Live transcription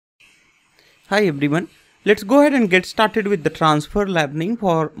Hi everyone, let's go ahead and get started with the transfer learning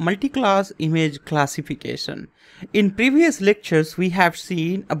for multi-class image classification. In previous lectures, we have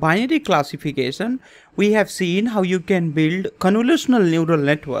seen a binary classification. We have seen how you can build convolutional neural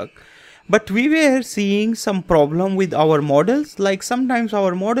network. But we were seeing some problem with our models, like sometimes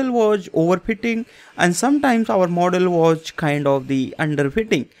our model was overfitting and sometimes our model was kind of the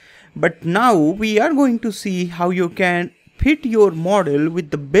underfitting. But now we are going to see how you can fit your model with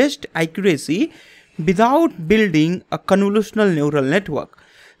the best accuracy without building a convolutional neural network.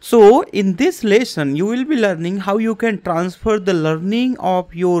 So in this lesson, you will be learning how you can transfer the learning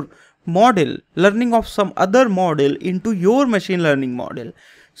of your model, learning of some other model into your machine learning model.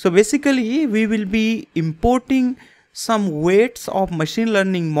 So basically, we will be importing some weights of machine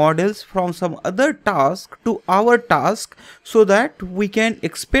learning models from some other task to our task so that we can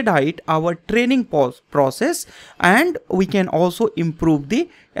expedite our training process and we can also improve the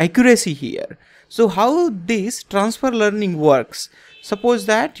accuracy here. So how this transfer learning works? Suppose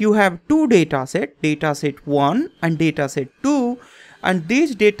that you have two datasets, dataset 1 and dataset 2, and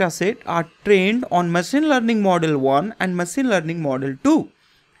these datasets are trained on machine learning model 1 and machine learning model 2.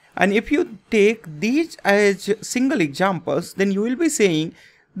 And if you take these as single examples, then you will be saying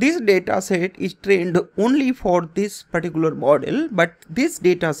this dataset is trained only for this particular model, but this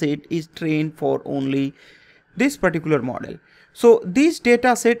dataset is trained for only this particular model. So these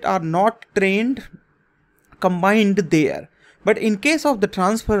datasets are not trained combined there. But in case of the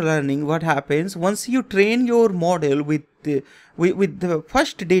transfer learning, what happens once you train your model with the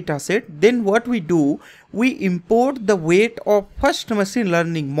first dataset, then what we do, we import the weight of first machine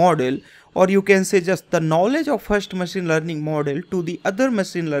learning model, or you can say just the knowledge of first machine learning model to the other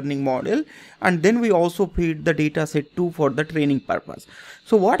machine learning model, and then we also feed the dataset 2 for the training purpose.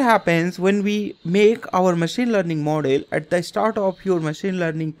 So what happens when we make our machine learning model at the start of your machine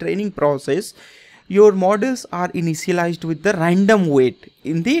learning training process? Your models are initialized with the random weight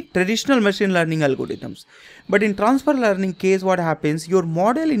in the traditional machine learning algorithms. But in transfer learning case, what happens? Your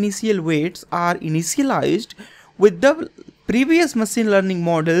model initial weights are initialized with the previous machine learning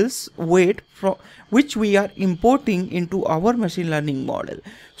models weight from which we are importing into our machine learning model.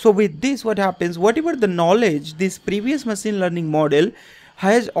 So with this, what happens? Whatever the knowledge this previous machine learning model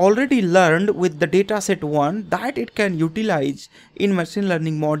has already learned with the dataset 1, that it can utilize in machine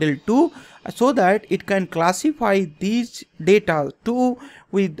learning model 2, so that it can classify these data 2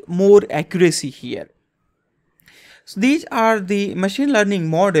 with more accuracy here. So these are the machine learning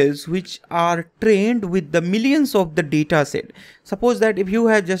models which are trained with the millions of the data set. Suppose that if you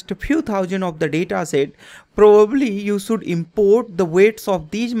have just a few thousand of the data set, probably you should import the weights of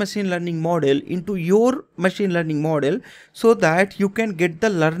these machine learning model into your machine learning model so that you can get the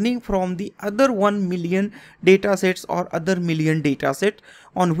learning from the other 1 million data sets or other million data set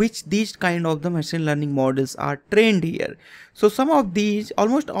on which these kind of the machine learning models are trained here. So some of these,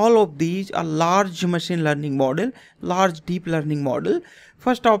 almost all of these are large machine learning model, large deep learning model.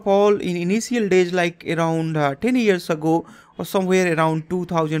 First of all, in initial days, like around 10 years ago or somewhere around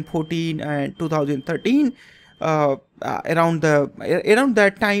 2014 and 2013, around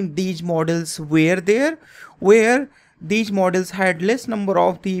that time, these models were there, where these models had less number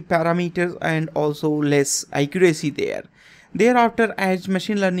of the parameters and also less accuracy there. Thereafter, as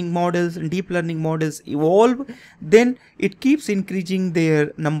machine learning models and deep learning models evolve, then it keeps increasing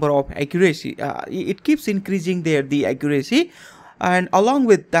their number of accuracy. It keeps increasing the accuracy, and along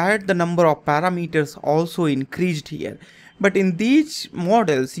with that, the number of parameters also increased here. But in these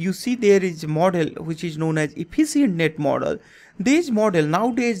models, you see there is a model which is known as efficient net model.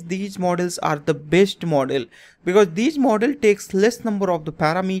 Nowadays these models are the best model because these model takes less number of the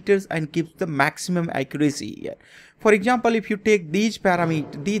parameters and gives the maximum accuracy here. For example, if you take these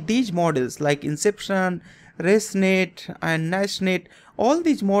parameters, these models like Inception, ResNet and NashNet, all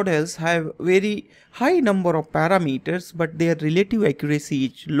these models have very high number of parameters, but their relative accuracy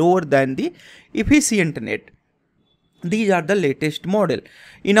is lower than the efficient net. These are the latest model.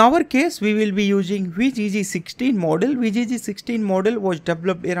 In our case, we will be using VGG16 model. VGG16 model was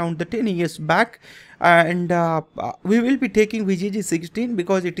developed around the 10 years back, and we will be taking VGG16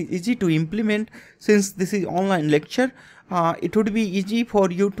 because it is easy to implement. Since this is online lecture, it would be easy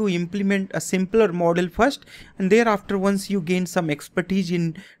for you to implement a simpler model first, and thereafter, once you gain some expertise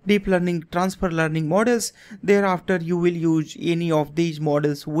in deep learning, transfer learning models, thereafter you will use any of these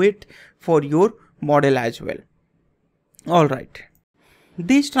models weight for your model as well. All right.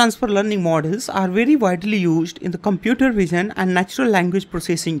 These transfer learning models are very widely used in the computer vision and natural language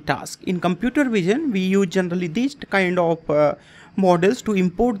processing tasks. In computer vision, we use generally these kind of models to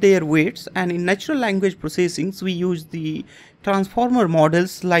import their weights, and in natural language processing, we use the transformer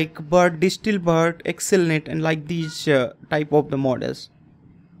models like BERT, DistilBERT, ExcelNet, and like these type of the models.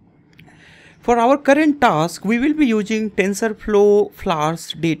 For our current task, we will be using TensorFlow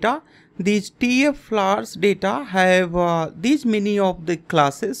flowers data. These TF flowers data have these many of the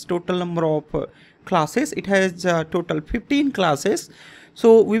classes, total number of classes. It has total 15 classes.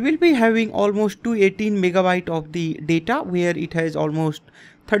 So we will be having almost 218 megabyte of the data, where it has almost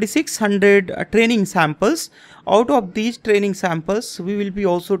 3600 training samples. Out of these training samples, we will be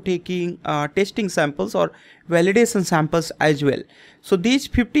also taking testing samples or validation samples as well. So these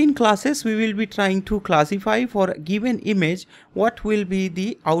 15 classes we will be trying to classify for a given image what will be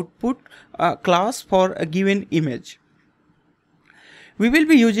the output class for a given image. We will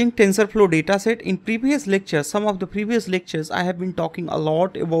be using TensorFlow dataset. In previous lectures, some of the previous lectures, I have been talking a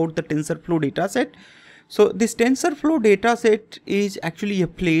lot about the TensorFlow dataset. So this TensorFlow dataset is actually a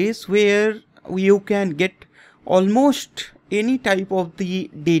place where you can get almost any type of the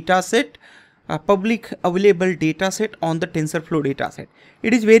dataset, public available dataset on the TensorFlow dataset.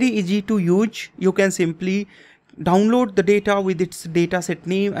 It is very easy to use. You can simply download the data with its dataset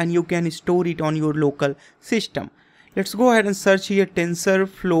name and you can store it on your local system. Let's go ahead and search here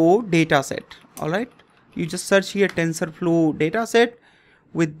TensorFlow dataset. Alright, you just search here TensorFlow dataset.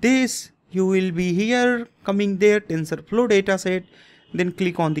 With this, you will be here coming there TensorFlow dataset, then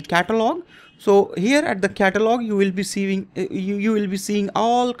click on the catalog. So here at the catalog, you will be seeing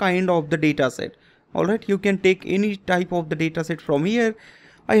all kind of the dataset. Alright, you can take any type of the dataset from here.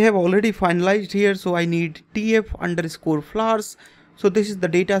 I have already finalized here, so I need TF_flowers. So this is the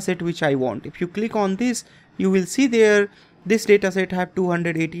dataset which I want. If you click on this, you will see there this dataset have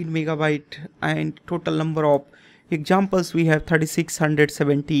 218 megabyte and total number of examples we have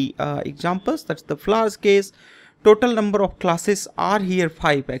 3670 examples. That's the flowers case. Total number of classes are here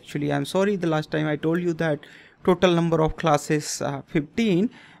 5 actually. I'm sorry, the last time I told you that total number of classes 15,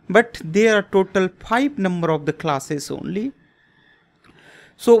 but there are total 5 number of the classes only.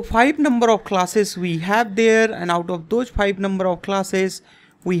 So 5 number of classes we have there, and out of those 5 number of classes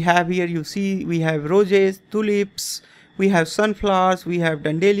we have here, you see we have roses, tulips, we have sunflowers, we have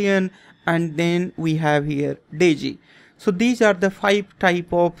dandelion, and then we have here daisy. So these are the 5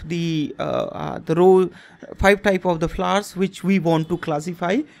 type of the 5 type of the flowers which we want to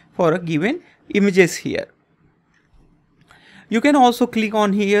classify for a given images here. You can also click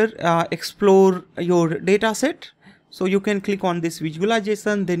on here explore your dataset. So you can click on this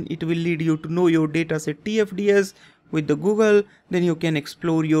visualization, then it will lead you to know your dataset TFDS with the Google. Then you can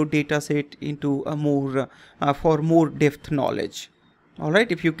explore your dataset into a more for more depth knowledge.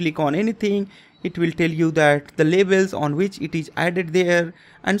 Alright, if you click on anything, it will tell you that the labels on which it is added there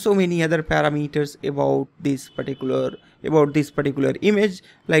and so many other parameters about this particular image,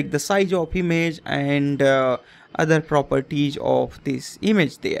 like the size of image and other properties of this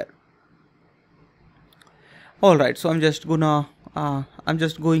image there. Alright, so I'm just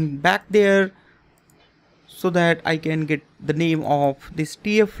going back there so that I can get the name of this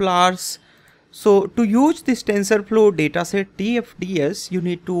TF flowers. So to use this TensorFlow dataset TFDS, you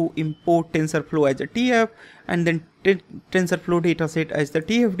need to import TensorFlow as a TF and then TensorFlow dataset as the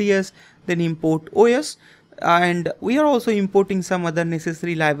TFDS, then import OS. And we are also importing some other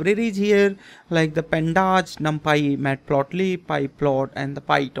necessary libraries here like the Pandas, NumPy, Matplotlib, PyPlot, and the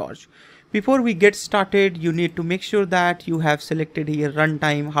PyTorch. Before we get started, you need to make sure that you have selected here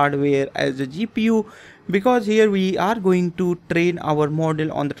runtime hardware as a GPU, because here we are going to train our model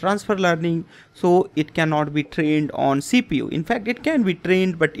on the transfer learning, so it cannot be trained on CPU. In fact, it can be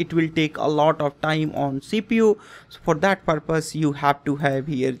trained, but it will take a lot of time on CPU. So for that purpose, you have to have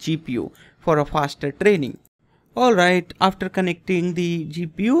here GPU for a faster training. Alright, after connecting the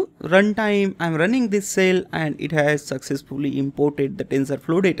GPU runtime, I'm running this cell and it has successfully imported the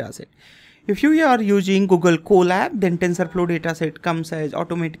TensorFlow dataset. If you are using Google Colab, then TensorFlow dataset comes as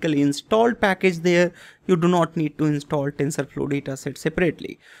automatically installed package there. You do not need to install TensorFlow dataset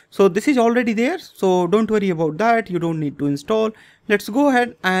separately. So this is already there, so don't worry about that. You don't need to install. Let's go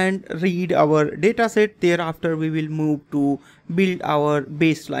ahead and read our dataset. Thereafter, we will move to build our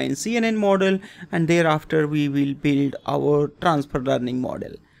baseline CNN model, and thereafter we will build our transfer learning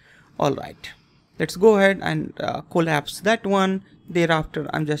model. Alright, let's go ahead and collapse that one. Thereafter,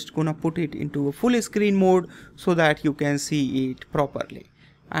 I'm just gonna put it into a full screen mode so that you can see it properly.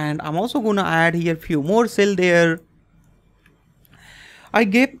 And I'm also gonna add here few more cells there.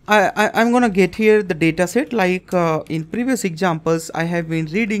 I'm gonna get here the dataset like in previous examples. I have been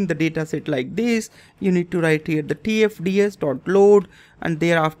reading the dataset like this. You need to write here the tfds.load, and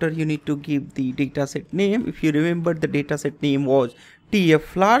thereafter you need to give the dataset name. If you remember, the dataset name was tf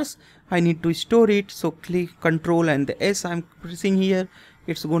flowers. I need to store it, so click Control and the S I'm pressing here.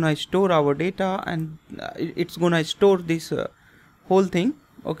 It's gonna store our data, and it's gonna store this whole thing.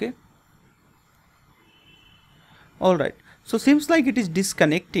 Okay. All right. So seems like it is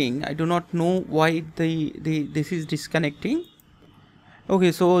disconnecting. I do not know why this is disconnecting.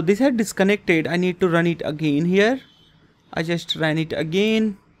 Okay, so this had disconnected. I need to run it again here. I just ran it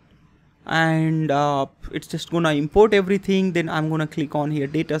again, and it's just gonna import everything. Then I'm gonna click on here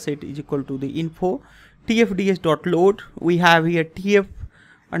dataset is equal to the info tfds.load. We have here tf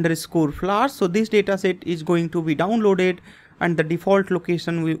underscore flowers. So this dataset is going to be downloaded, and the default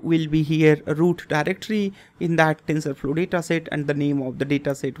location will be here root directory in that TensorFlow dataset, and the name of the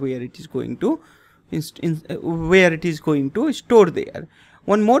dataset where it is going to store there.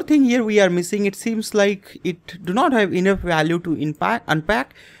 One more thing here we are missing. It seems like it do not have enough value to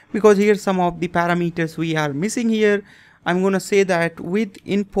unpack, because here some of the parameters we are missing here. I'm gonna say that with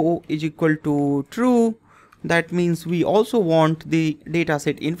info is equal to true. That means we also want the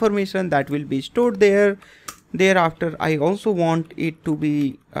dataset information that will be stored there. Thereafter, I also want it to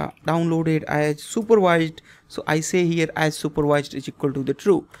be downloaded as supervised. So I say here as supervised is equal to the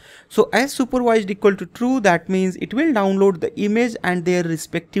true. So as supervised equal to true, that means it will download the image and their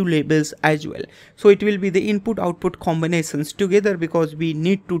respective labels as well. So it will be the input output combinations together, because we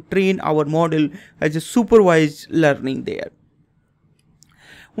need to train our model as a supervised learning there.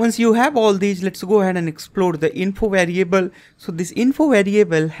 Once you have all these, let's go ahead and explore the info variable. So this info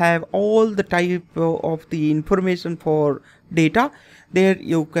variable have all the type of the information for data. There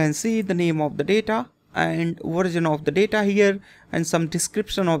you can see the name of the data and version of the data here, and some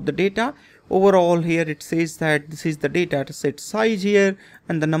description of the data. Overall here it says that this is the data set size here,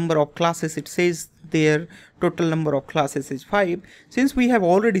 and the number of classes it says there total number of classes is 5. Since we have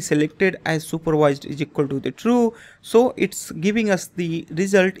already selected as supervised is equal to the true, so it's giving us the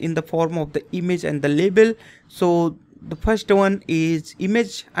result in the form of the image and the label. So the first one is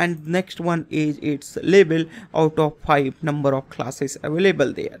image and next one is its label out of 5 number of classes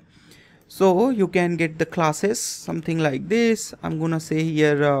available there. So you can get the classes something like this. I'm gonna say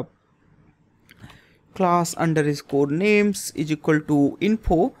here class underscore names is equal to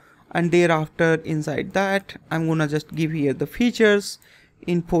info, and thereafter inside that I'm gonna just give here the features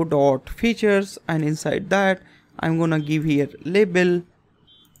info dot features, and inside that I'm gonna give here label,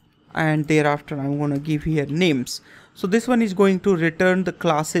 and thereafter I'm gonna give here names. So this one is going to return the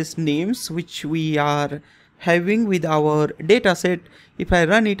classes names which we are having with our data set. If I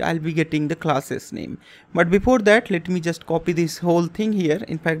run it, I'll be getting the classes name. But before that, let me just copy this whole thing here,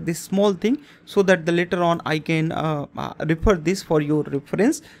 in fact this small thing, so that the later on I can refer this for your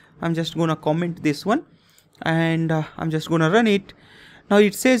reference. I'm just gonna comment this one, and I'm just gonna run it. Now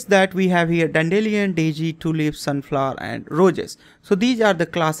it says that we have here dandelion, daisy, tulip, sunflower and roses. So these are the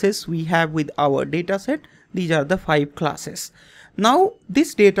classes we have with our data set. These are the 5 classes. Now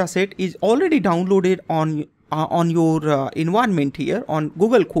this data set is already downloaded on your environment here on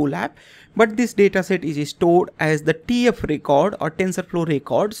Google Colab, but this data set is stored as the TF record or TensorFlow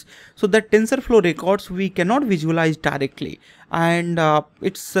records. So that TensorFlow records we cannot visualize directly, and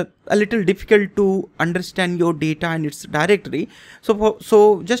it's a little difficult to understand your data and its directory.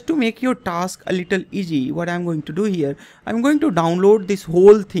 So just to make your task a little easy, what I'm going to do here, I'm going to download this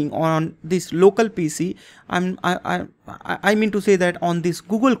whole thing on this local PC. I mean to say that on this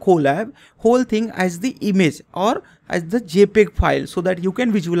Google Colab whole thing as the image or as the JPEG file, so that you can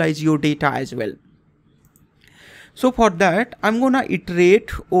visualize your data as well. So for that I'm gonna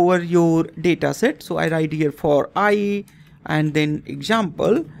iterate over your data set. So I write here for I and then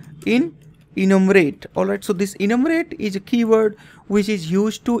example in enumerate. Alright, so this enumerate is a keyword which is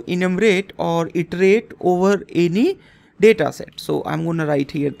used to enumerate or iterate over any data set. So I'm gonna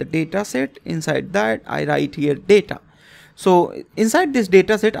write here the data set. Inside that I write here data. So inside this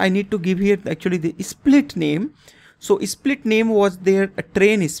data set I need to give here actually the split name. So split name was there a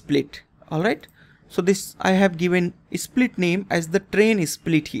train split. Alright, so this I have given split name as the train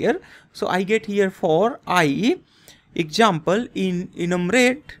split here. So I get here for I example in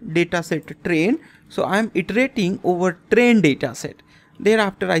enumerate dataset train. So I am iterating over train dataset.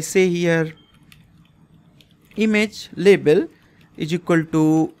 Thereafter I say here image label is equal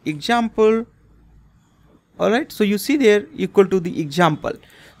to example. Alright, so you see there equal to the example.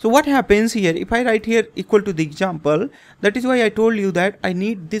 So what happens here, if I write here equal to the example, that is why I told you that I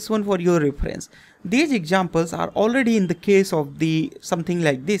need this one for your reference. these examples are already in the case of the something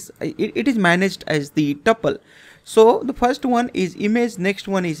like this. It is managed as the tuple. So the first one is image, next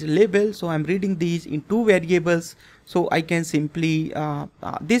one is label. So I'm reading these in two variables. So I can simply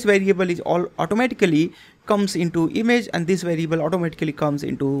this variable is all automatically comes into image, and this variable automatically comes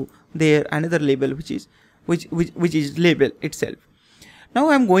into their another label, which is label itself. Now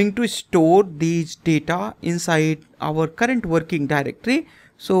I'm going to store these data inside our current working directory.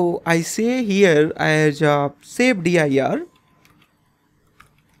 So I say here as save dir.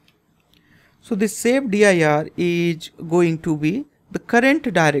 So this save dir is going to be the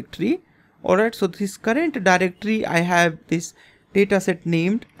current directory. Alright, so this current directory, I have this dataset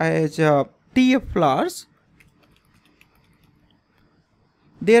named as tf flowers.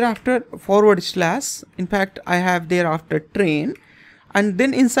 Thereafter /, in fact I have thereafter train, and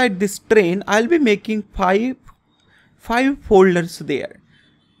then inside this train I'll be making five folders there: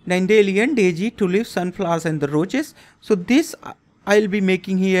 dandelion, daisy, tulips, sunflowers, and the roses. So this I'll be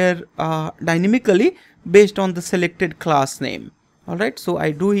making here dynamically based on the selected class name. Alright, so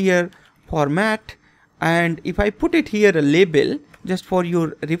I do here format, and if I put it here a label, just for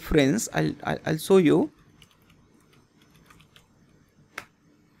your reference, I'll show you.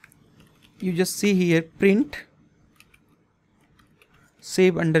 You just see here print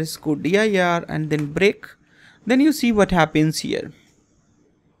save underscore dir and then break. Then you see what happens here.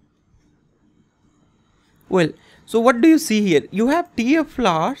 Well, so what do you see here? You have tf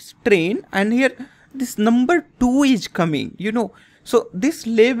flowers train, and here this number 2 is coming, you know. So this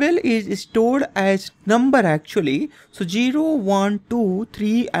label is stored as number actually. So 0, 1, 2,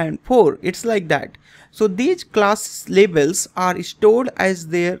 3 and 4. It's like that. So these class labels are stored as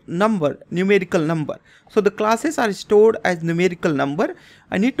their number, numerical number. So the classes are stored as numerical number.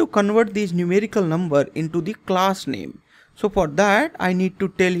 I need to convert these numerical number into the class name. So for that I need to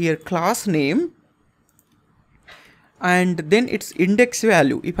tell here class name, and then its index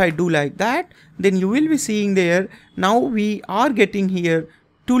value. If I do like that, then you will be seeing there, now we are getting here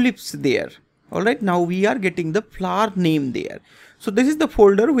tulips there. Alright, now we are getting the flower name there. So this is the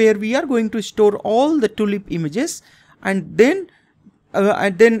folder where we are going to store all the tulip images, and then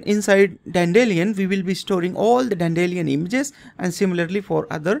inside dandelion we will be storing all the dandelion images, and similarly for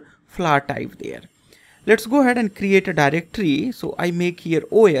other flower type there. Let's go ahead and create a directory. So I make here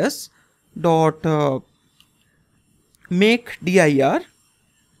os dot make dir.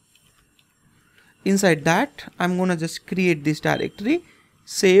 Inside that I'm gonna just create this directory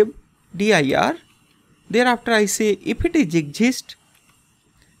save dir. Thereafter I say if it is exist,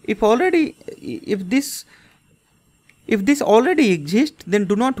 if this already exists, then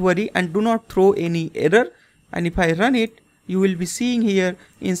do not worry and do not throw any error. And if I run it, you will be seeing here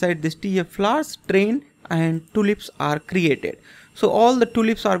inside this tf flowers train and tulips are created. So all the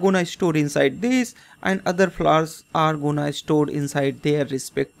tulips are gonna store inside this, and other flowers are gonna store inside their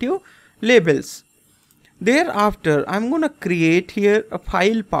respective labels. Thereafter I'm gonna create here a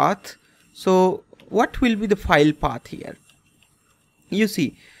file path. So what will be the file path here? You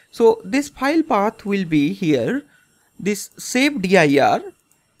see, so this file path will be here this save dir,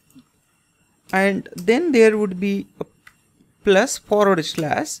 and then there would be a plus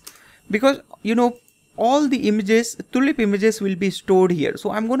 /, because you know all the images, tulip images will be stored here.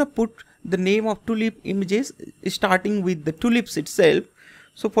 So I'm gonna put the name of tulip images starting with the tulips itself.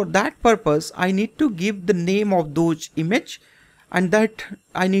 So for that purpose I need to give the name of those image, and that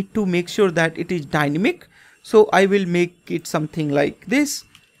I need to make sure that it is dynamic. So I will make it something like this,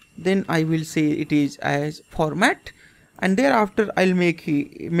 then I will say it is as format, and thereafter I'll make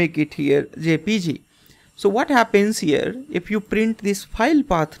it here jpg. So what happens here, if you print this file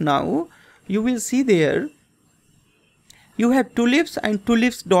path now, you will see there you have tulips and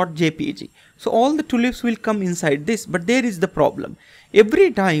tulips.jpg. So all the tulips will come inside this, but there is the problem.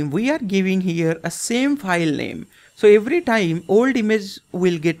 Every time we are giving here a same file name, so every time old image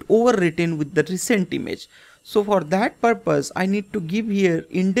will get overwritten with the recent image. So for that purpose I need to give here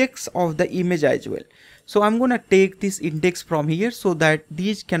index of the image as well. So I'm gonna take this index from here so that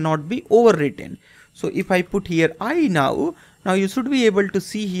these cannot be overwritten. So if I put here I now you should be able to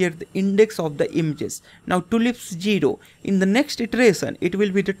see here the index of the images. Now tulips 0, in the next iteration it will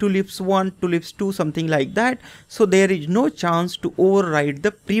be the tulips 1, tulips 2, something like that. So there is no chance to override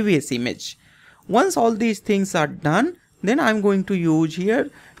the previous image. Once all these things are done, then I'm going to use here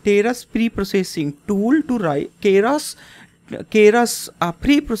Keras preprocessing tool to write Keras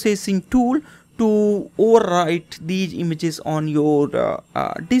preprocessing tool to overwrite these images on your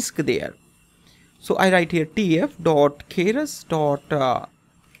disk there. So I write here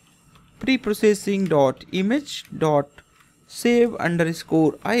tf.keras.preprocessing.image.save save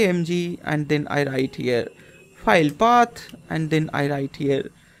underscore img, and then I write here file path, and then I write here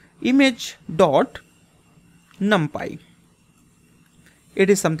image dot numpy. It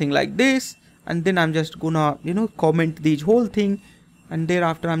is something like this, and then I'm just gonna comment this whole thing, and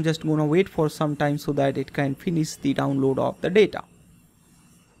thereafter I'm just gonna wait for some time so that it can finish the download of the data.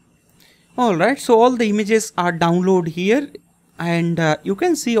 Alright, so all the images are downloaded here, and you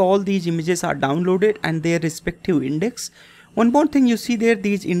can see all these images are downloaded and their respective index. One more thing, you see there,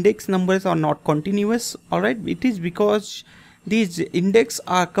 these index numbers are not continuous. Alright, it is because these index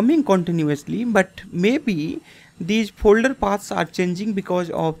are coming continuously, but maybe these folder paths are changing because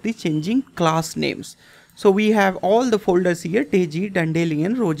of the changing class names. So we have all the folders here: daisy,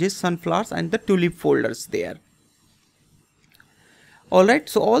 dandelion, roses, sunflowers, and the tulip folders there. Alright,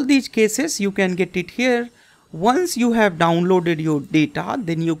 so all these cases you can get it here. Once you have downloaded your data,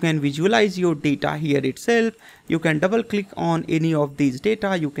 then you can visualize your data here itself. You can double click on any of these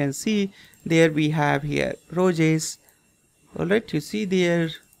data. You can see there we have here roses. Alright, you see there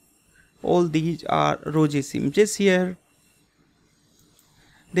all these are roses images here.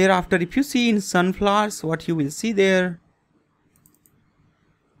 Thereafter, if you see in sunflowers, what you will see there,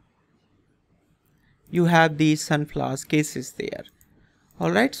 you have these sunflowers cases there.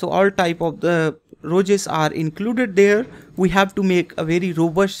 Alright, so all type of the roses are included there. We have to make a very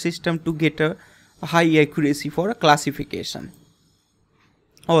robust system to get a high accuracy for a classification.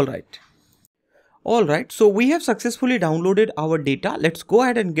 Alright, so we have successfully downloaded our data. Let's go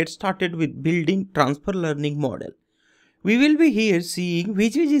ahead and get started with building transfer learning model. We will be here seeing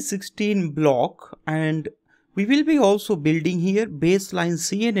VGG16 block, and we will be also building here baseline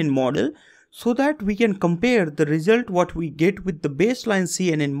CNN model, so that we can compare the result what we get with the baseline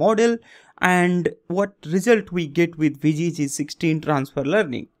CNN model and what result we get with VGG16 transfer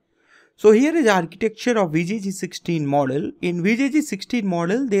learning. So here is architecture of VGG16 model. In VGG16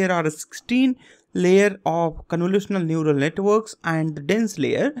 model, there are 16 layer of convolutional neural networks and the dense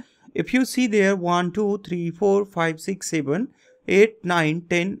layer. If you see there 1, 2, 3, 4, 5, 6, 7, 8, 9,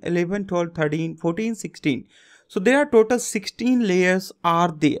 10, 11, 12, 13, 14, 16. So there are total 16 layers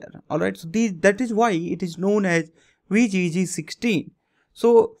are there. Alright, so that is why it is known as VGG16.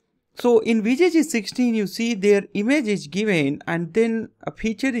 So in VGG16 you see their image is given, and then a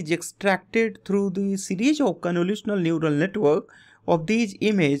feature is extracted through the series of convolutional neural network of these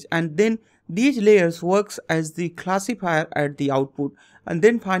image, and then these layers works as the classifier at the output, and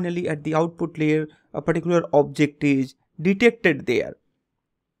then finally at the output layer a particular object is detected there.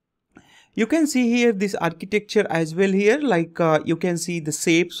 You can see here this architecture as well here, like you can see the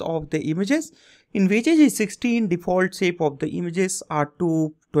shapes of the images. In VGG16, default shape of the images are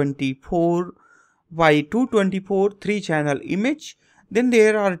 224 by 224 3-channel image. Then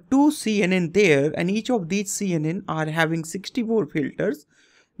there are 2 CNN there, and each of these CNN are having 64 filters.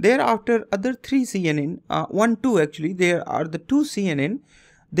 Thereafter other 3 CNN, 2 there are the 2 CNN.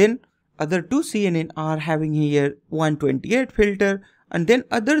 Then other 2 CNN are having here 128 filter. And then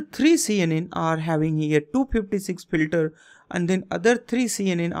other 3 CNN are having here 256 filter, and then other 3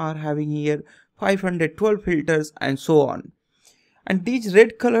 CNN are having here 512 filters, and so on. And these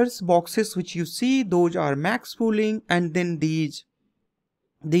red colors boxes which you see, those are max pooling, and then these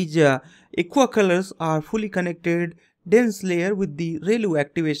aqua colors are fully connected dense layer with the ReLU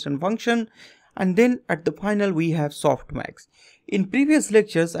activation function, and then at the final we have softmax. In previous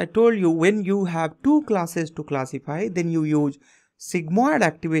lectures I told you, when you have 2 classes to classify, then you use sigmoid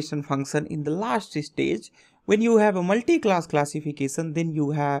activation function in the last stage. When you have a multi-class classification, then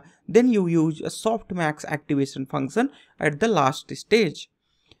you use a softmax activation function at the last stage.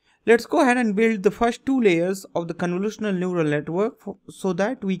 Let's go ahead and build the first 2 layers of the convolutional neural network so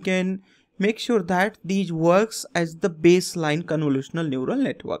that we can make sure that these works as the baseline convolutional neural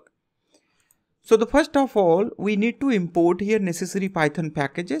network. So the first of all, we need to import here necessary Python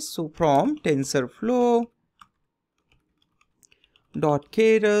packages. So from TensorFlow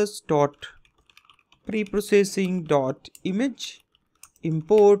 .keras .preprocessing .image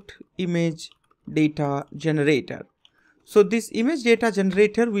import image data generator. So this image data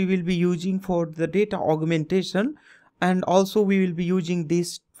generator we will be using for the data augmentation, and also we will be using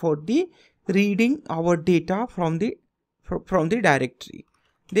this for the reading our data from the directory.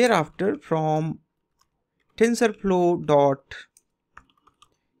 Thereafter from TensorFlow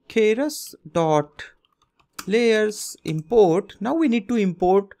 .keras layers import. Now we need to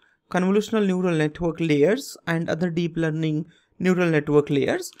import convolutional neural network layers and other deep learning neural network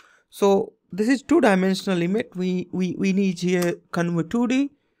layers. So this is 2-dimensional image. We need here conv 2D,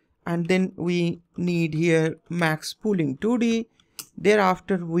 and then we need here max pooling 2D.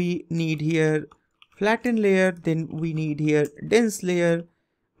 Thereafter we need here flatten layer, then we need here dense layer,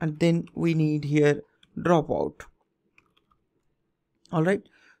 and then we need here dropout. All right,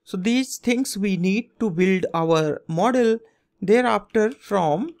 so these things we need to build our model. Thereafter,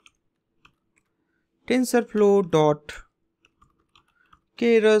 from TensorFlow dot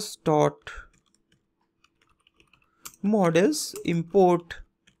keras dot models import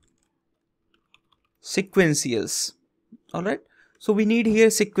sequentials. All right, so we need here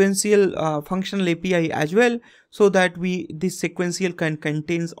sequential functional API as well, so that this sequential can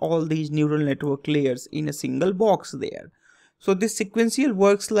contains all these neural network layers in a single box there. So this sequential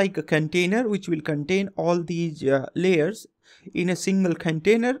works like a container which will contain all these layers in a single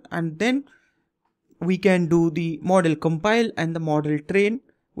container, and then we can do the model compile and the model train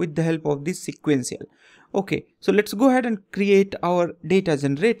with the help of this sequential. Okay, so let's go ahead and create our data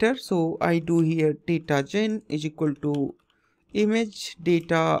generator. So I do here data gen is equal to image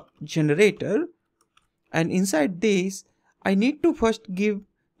data generator, and inside this I need to first give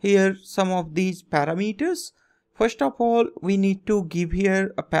here some of these parameters. First of all, we need to give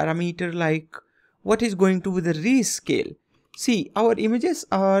here a parameter like what is going to be the rescale. See, our images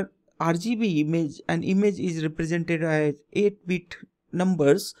are RGB image, and image is represented as 8-bit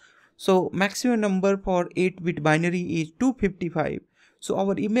numbers. So maximum number for 8-bit binary is 255. So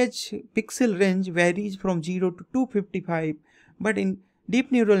our image pixel range varies from 0 to 255, but in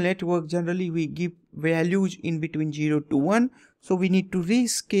deep neural network generally we give values in between 0 to 1. So we need to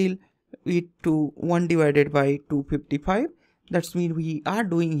rescale it to 1 divided by 255. That's mean we are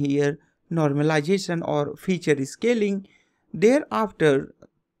doing here normalization or feature scaling. Thereafter,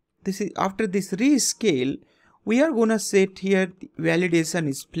 after this rescale, we are gonna set here the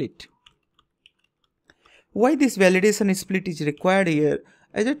validation split. Why this validation split is required here?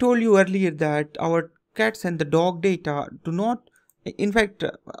 As I told you earlier that our cats and the dog data do not, in fact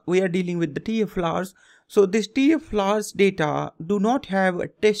we are dealing with the TF-flowers. So this TF-flowers data do not have a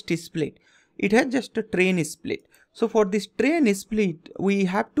test split. It has just a train split. So for this train split, we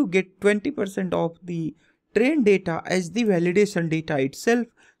have to get 20% of the train data as the validation data itself,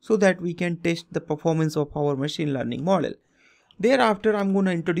 so that we can test the performance of our machine learning model. Thereafter, I'm going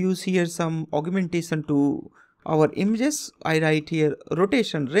to introduce here some augmentation to our images. I write here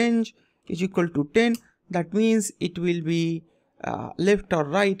rotation range is equal to 10. That means it will be left or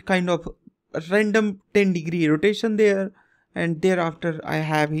right, kind of a random 10-degree rotation there. And thereafter, I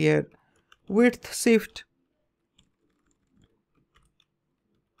have here width shift.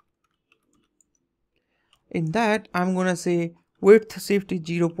 In that, I'm going to say width shift is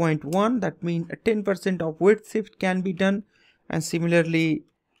 0.1. That means 10% of width shift can be done. And similarly,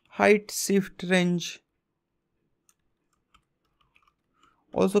 height shift range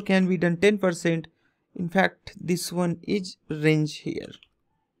also can be done 10%. In fact, this one is range here.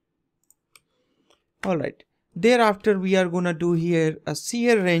 All right. Thereafter, we are going to do here a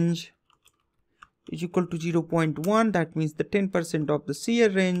shear range is equal to 0.1. That means the 10% of the shear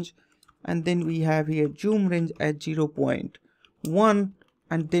range. And then we have here zoom range at 0.1.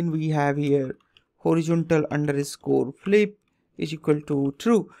 And then we have here horizontal underscore flip is equal to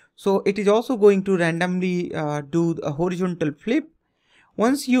true. So it is also going to randomly do a horizontal flip.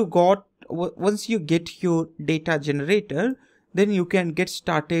 Once you get your data generator, then you can get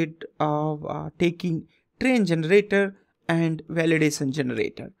started taking train generator and validation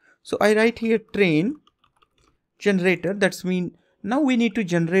generator. So I write here train generator. That's mean now we need to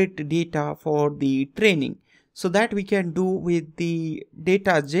generate data for the training. So that we can do with the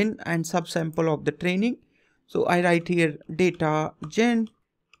data gen and subsample of the training. So I write here data gen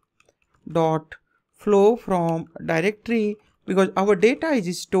dot flow from directory, because our data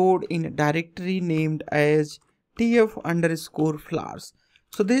is stored in a directory named as tf underscore flowers.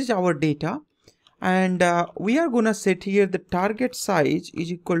 So this is our data, and we are gonna set here the target size is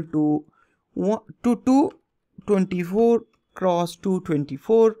equal to 224 cross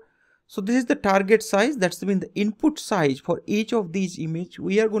 224. So this is the target size. That's mean the input size for each of these image.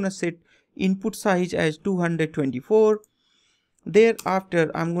 We are gonna set input size as 224.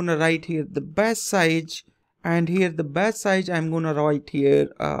 Thereafter, I'm gonna write here the batch size, and here the batch size I'm gonna write here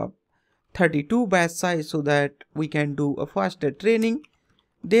 32 batch size, so that we can do a faster training.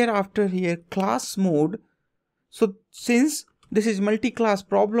 Thereafter, here class mode. So since this is multi-class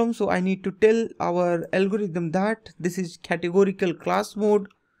problem, so I need to tell our algorithm that this is categorical class mode.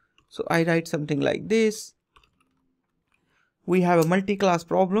 So I write something like this. We have a multi-class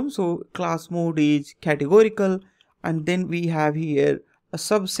problem, so class mode is categorical, and then we have here a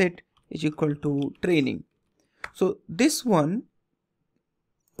subset is equal to training. So this one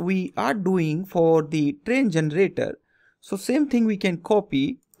we are doing for the train generator. So same thing we can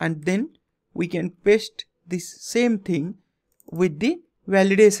copy and then we can paste this same thing with the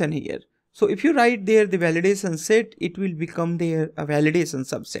validation here. So if you write there the validation set, it will become there a validation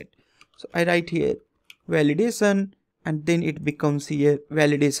subset. So I write here validation, and then it becomes here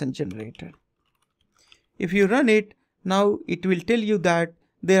validation generator. If you run it, now it will tell you that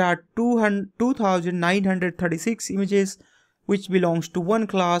there are 2936 images which belongs to one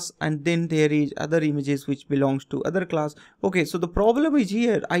class, and then there is other images which belongs to other class. Okay, so the problem is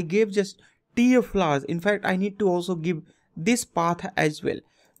here I gave just TF class. In fact, I need to also give this path as well,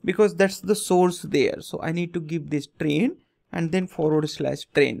 because that's the source there. So I need to give this train and then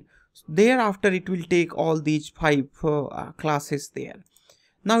 / train. So thereafter it will take all these 5 classes there.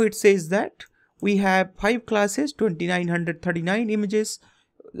 Now it says that we have 5 classes, 2939 images.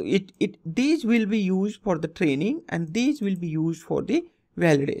 These will be used for the training and these will be used for the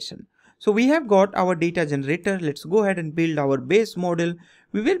validation. So we have got our data generator. Let's go ahead and build our base model.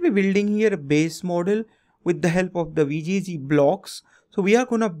 We will be building here a base model with the help of the VGG blocks. So we are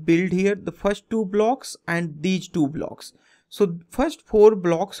going to build here the first 2 blocks and these 2 blocks. So first 4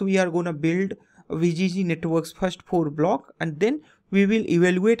 blocks we are going to build VGG network's first 4 block, and then we will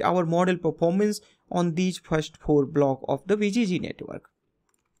evaluate our model performance on these first 4 block of the VGG network.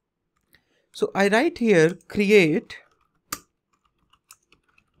 So I write here create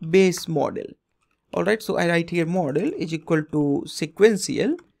base model. Alright, so I write here model is equal to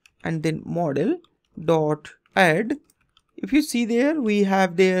sequential and then model dot add. If you see there, we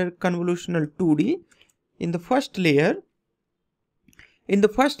have there convolutional 2D in the first layer. In the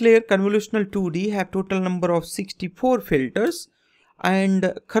first layer, convolutional 2D have total number of 64 filters,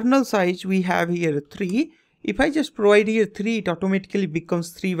 and kernel size we have here 3. If I just provide here 3, it automatically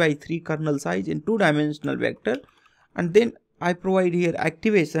becomes 3 by 3 kernel size in 2-dimensional vector. And then I provide here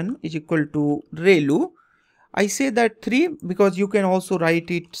activation is equal to ReLU. I say that 3 because you can also write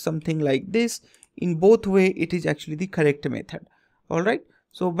it something like this. In both way, it is actually the correct method. Alright.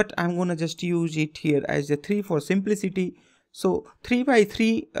 So, but I'm going to just use it here as a 3 for simplicity. So 3 by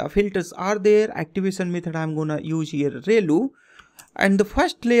 3 filters are there. Activation method I'm going to use here ReLU. And the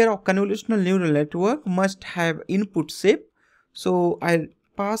first layer of convolutional neural network must have input shape. So I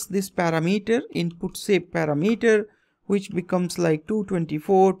pass this parameter, input shape parameter, which becomes like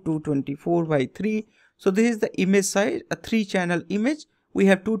 224 by 3. So this is the image size, a 3-channel image. We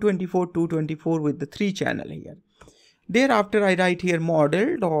have 224 with the 3 channel here. Thereafter I write here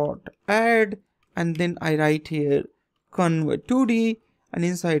model dot add, and then I write here convert 2D, and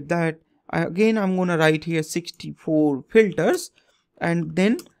inside that again I'm going to write here 64 filters, and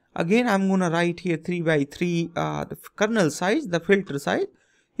then again I'm going to write here 3 by 3 the kernel size, the filter size.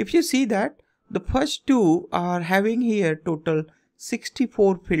 If you see that the first 2 are having here total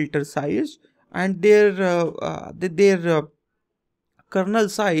 64 filter size, and their kernel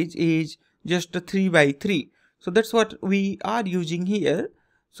size is just a 3 by 3. So that's what we are using here.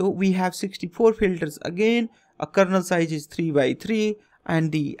 So we have 64 filters again, a kernel size is 3 by 3,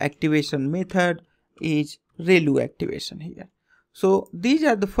 and the activation method is ReLU activation here. So these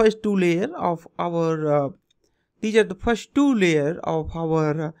are the first 2 layer of our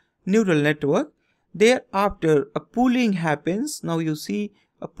neural network. Thereafter a pooling happens. Now you see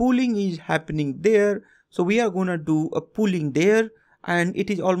a pooling is happening there. So we are going to do a pooling there, and it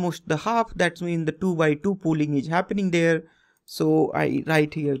is almost the half. That means the 2 by 2 pooling is happening there. So I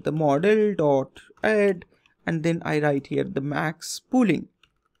write here the model dot add, and then I write here the max pooling.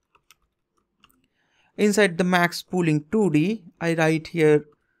 Inside the max pooling 2D, I write here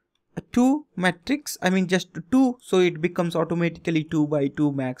a 2 matrix, I mean just 2, so it becomes automatically 2 by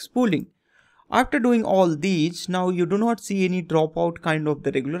 2 max pooling. After doing all these, now you do not see any dropout kind of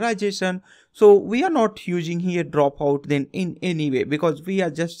the regularization. So we are not using here dropout then in any way, because we are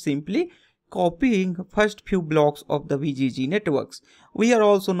just simply copying first few blocks of the VGG networks. We are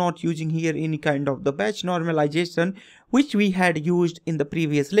also not using here any kind of the batch normalization which we had used in the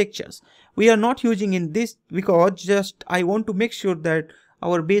previous lectures. We are not using in this because just I want to make sure that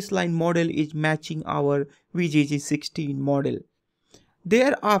our baseline model is matching our VGG16 model.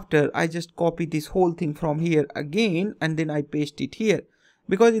 Thereafter I just copy this whole thing from here again, and then I paste it here,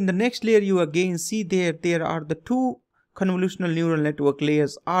 because in the next layer you again see there are the 2 convolutional neural network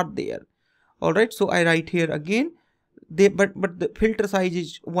layers are there. Alright, so I write here again, but the filter size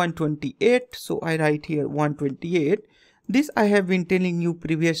is 128, so I write here 128. This I have been telling you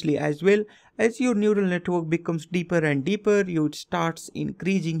previously as well. As your neural network becomes deeper and deeper, it starts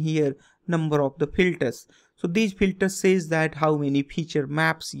increasing here number of the filters. So these filters says that how many feature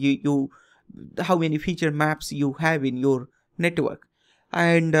maps you have in your network,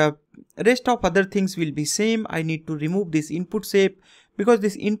 and rest of other things will be same. I need to remove this input shape because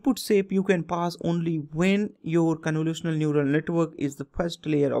this input shape you can pass only when your convolutional neural network is the first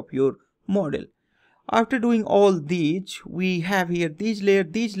layer of your model. After doing all these, we have here these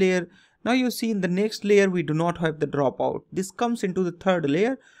layer. Now you see in the next layer we do not have the dropout. This comes into the third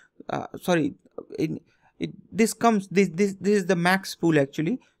layer. This is the max pool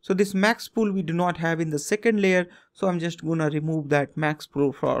actually. So this max pool we do not have in the second layer. So I'm just gonna remove that max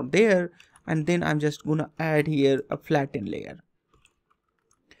pool from there, and then I'm just gonna add here a flatten layer.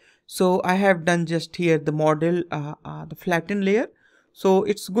 So I have done just here the model, the flatten layer. So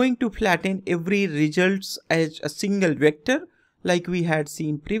it's going to flatten every results as a single vector like we had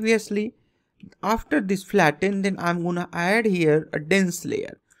seen previously. After this flatten, then I'm gonna add here a dense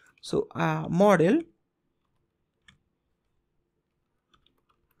layer. So model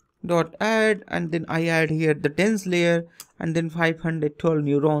dot add, and then I add here the dense layer, and then 512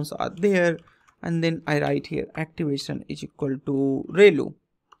 neurons are there, and then I write here activation is equal to ReLU.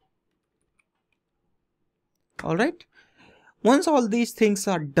 All right. Once all these things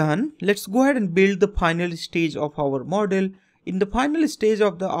are done, let's go ahead and build the final stage of our model. In the final stage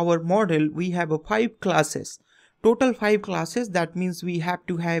of our model, we have 5 classes, total 5 classes. That means we have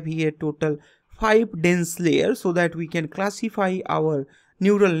to have here total 5 dense layers so that we can classify our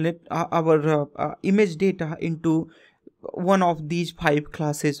neural net, image data into one of these 5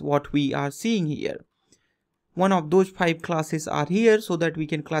 classes what we are seeing here. One of those 5 classes are here so that we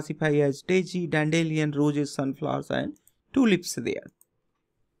can classify as daisy, dandelion, roses, sunflowers, and tulips there.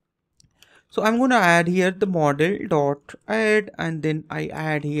 So I'm going to add here the model dot add, and then I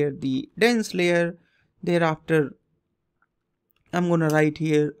add here the dense layer. Thereafter I'm going to write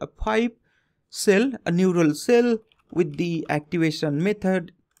here a pipe cell, a neural cell with the activation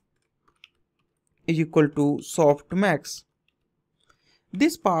method is equal to softmax.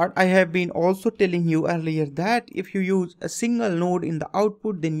 This part I have been also telling you earlier that if you use a single node in the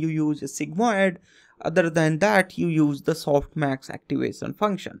output, then you use a sigmoid. Other than that, you use the softmax activation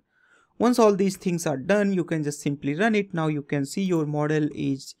function. Once all these things are done, you can just simply run it. Now you can see your model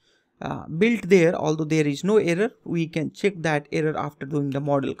is built there. Although there is no error, we can check that error after doing the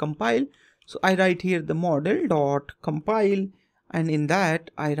model compile. So I write here the model dot compile, and in that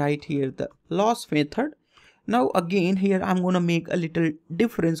I write here the loss method. Now again here I'm going to make a little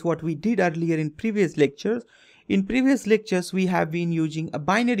difference what we did earlier in previous lectures. In previous lectures we have been using a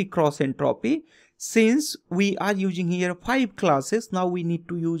binary cross entropy. Since we are using here 5 classes, now we need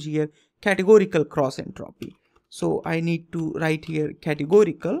to use here categorical cross entropy. So I need to write here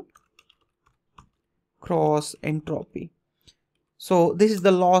categorical cross entropy. So this is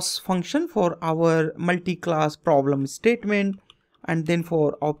the loss function for our multi-class problem statement. And then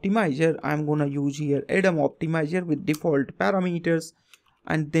for optimizer, I'm going to use here Adam optimizer with default parameters.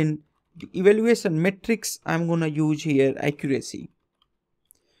 And then the evaluation metrics, I'm going to use here accuracy.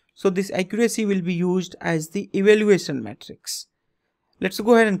 So this accuracy will be used as the evaluation metrics. Let's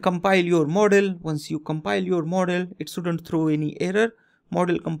go ahead and compile your model. Once you compile your model, it shouldn't throw any error.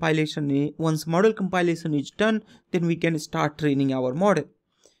 Model compilation, once model compilation is done, then we can start training our model.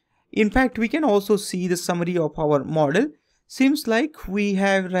 In fact, we can also see the summary of our model. Seems like we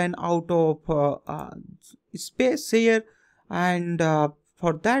have run out of space here, and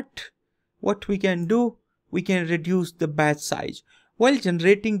for that what we can do, we can reduce the batch size. While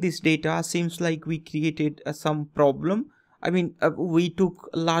generating this data, seems like we created some problem. I mean, we took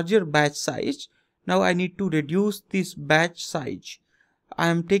larger batch size. Now I need to reduce this batch size. I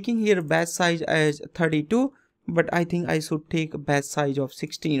am taking here batch size as 32, but I think I should take a batch size of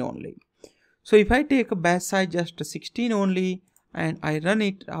 16 only. So if I take a batch size just 16 only and I run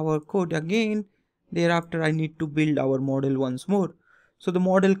it, our code again, thereafter I need to build our model once more. So the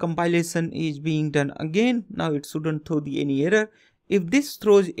model compilation is being done again. Now it shouldn't throw any error. If this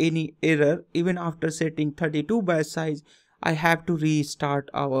throws any error, even after setting 32 batch size, I have to restart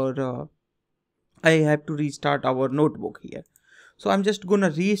our notebook here. So I'm just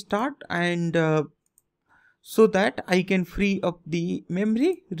gonna restart, and so that I can free up the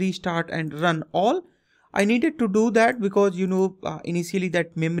memory, restart and run all. I needed to do that because initially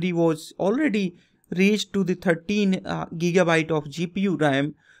that memory was already reached to the 13 gigabyte of GPU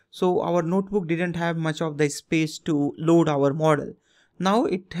RAM. So our notebook didn't have much of the space to load our model. Now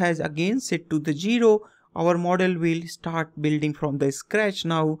it has again set to the 0. Our model will start building from the scratch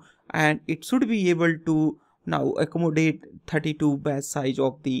now, and it should be able to now accommodate 32 batch size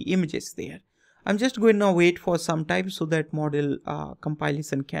of the images there. I'm just going to wait for some time so that model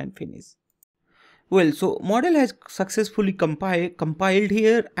compilation can finish. Well, so model has successfully compiled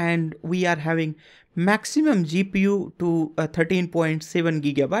here, and we are having maximum GPU to 13.7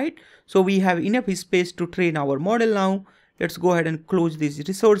 gigabyte. So we have enough space to train our model now. Let's go ahead and close these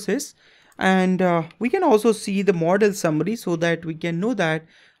resources. And we can also see the model summary so that we can know that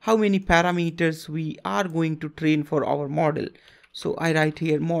how many parameters we are going to train for our model. So I write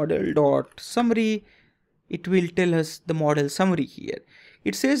here model dot summary. It will tell us the model summary here.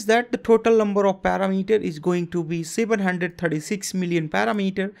 It says that the total number of parameter is going to be 736 million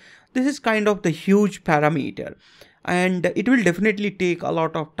parameter. This is kind of the huge parameter, and it will definitely take a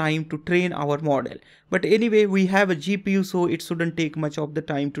lot of time to train our model. But anyway, we have a GPU, so it shouldn't take much of the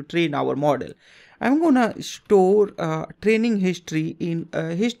time to train our model. I'm gonna store training history in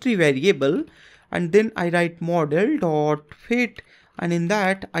a history variable, and then I write model dot fit, and in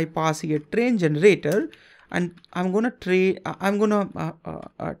that I pass here train generator, and I'm gonna train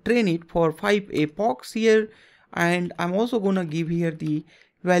it for 5 epochs here, and I'm also gonna give here the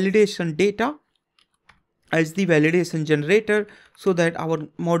validation data as the validation generator so that our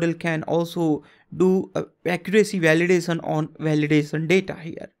model can also do accuracy validation on validation data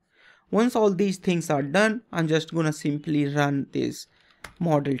here. Once all these things are done, I'm just gonna simply run this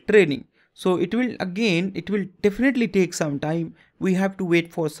model training. So it will definitely take some time. We have to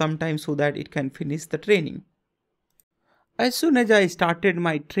wait for some time so that it can finish the training. As soon as I started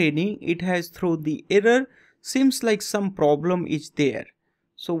my training, it has thrown the error. Seems like some problem is there.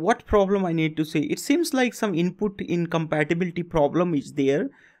 So what problem I need to say? It seems like some input incompatibility problem is there.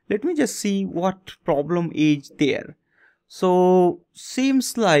 Let me just see what problem is there. So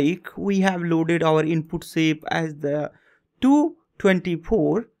seems like we have loaded our input shape as the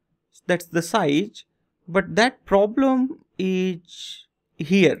 224. That's the size, but that problem is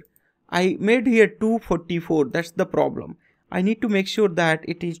here. I made here 244. That's the problem. I need to make sure that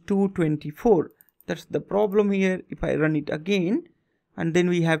it is 224. That's the problem here. If I run it again, and then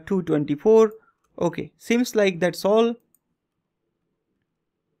we have 224. Okay, seems like that's all.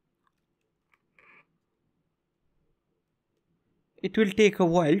 It will take a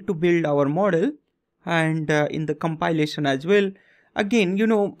while to build our model, and in the compilation as well. Again,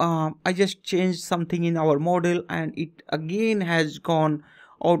 I just changed something in our model and it again has gone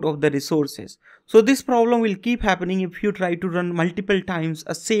out of the resources. So this problem will keep happening if you try to run multiple times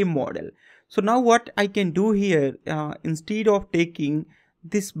a same model. So now what I can do here, instead of taking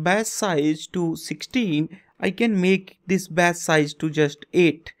this batch size to 16, I can make this batch size to just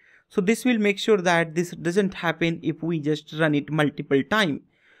 8. So this will make sure that this doesn't happen if we just run it multiple times.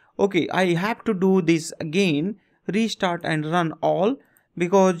 Okay, I have to do this again, restart and run all,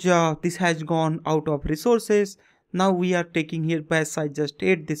 because this has gone out of resources. Now we are taking here batch size just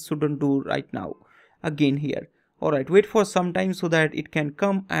 8. This shouldn't do right now again here. Alright, wait for some time so that it can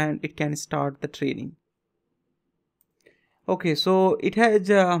come and it can start the training. Okay, so it has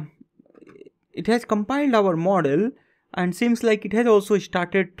compiled our model and seems like it has also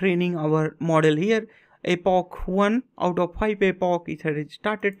started training our model here. Epoch 1 out of 5 epoch, it has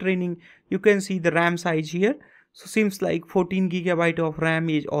started training. You can see the RAM size here. So seems like 14 GB of RAM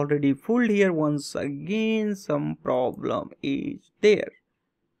is already full here. Once again, some problem is there.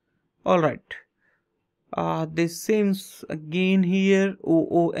 Alright. This seems again here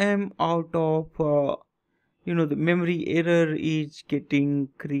OOM out of the memory error is getting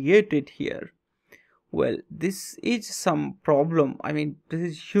created here. Well, this is some problem. I mean, this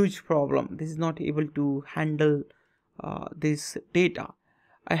is huge problem. This is not able to handle this data.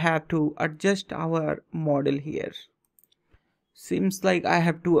 I have to adjust our model here. Seems like I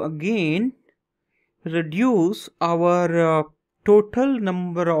have to again reduce our total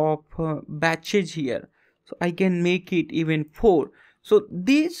number of batches here. So I can make it even 4. So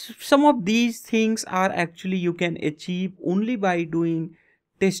some of these things are actually you can achieve only by doing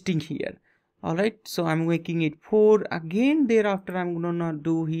testing here. Alright, so I'm making it 4 again. Thereafter I'm gonna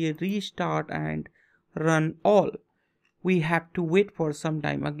do here restart and run all. We have to wait for some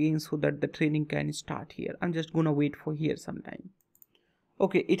time again so that the training can start here. I'm just gonna wait for here some time.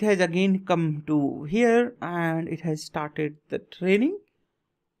 Okay, it has again come to here and it has started the training.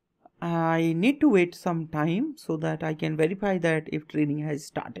 I need to wait some time so that I can verify that if training has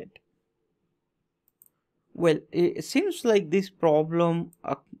started. Well, it seems like this problem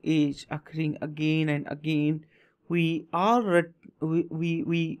is occurring again and again. We are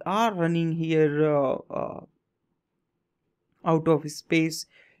running here out of space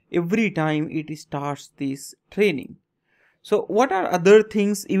every time it starts this training. So what are other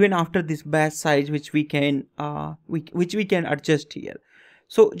things even after this batch size which we can adjust here?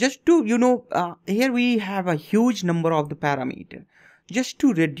 So just to here we have a huge number of the parameter. Just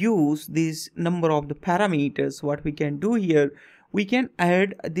to reduce this number of the parameters, what we can do here, we can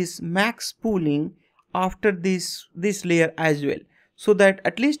add this max pooling after this layer as well, so that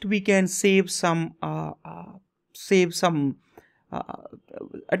at least we can save some save some,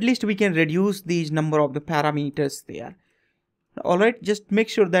 at least we can reduce these number of the parameters there. Alright, just make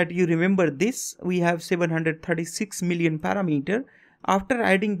sure that you remember this. We have 736 million parameter. After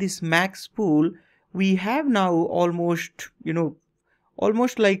adding this max pool, we have now almost,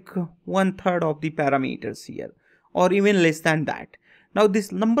 almost like 1/3 of the parameters here, or even less than that. Now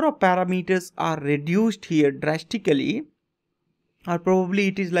this number of parameters are reduced here drastically, or probably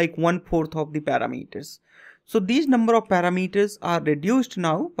it is like 1/4 of the parameters. So these number of parameters are reduced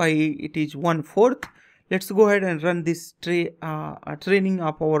now by it is 1/4. Let's go ahead and run this training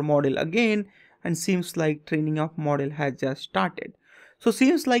of our model again, and seems like training of model has just started. So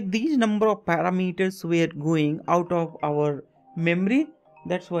seems like these number of parameters were going out of our memory.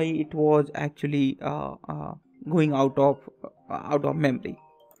 That's why it was actually going out of memory.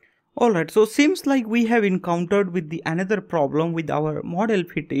 Alright, so seems like we have encountered with the another problem with our model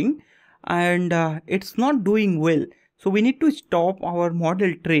fitting, and it's not doing well. So we need to stop our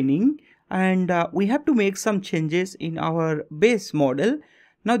model training, and we have to make some changes in our base model.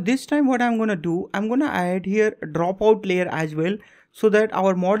 Now this time what I'm gonna do, I'm gonna add here a dropout layer as well, so that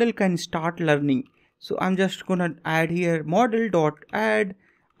our model can start learning. So I'm just gonna add here model.add,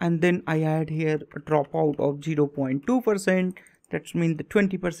 and then I add here a dropout of 0.2%. That means the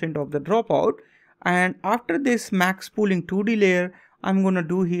 20% of the dropout. And after this max pooling 2D layer, I'm gonna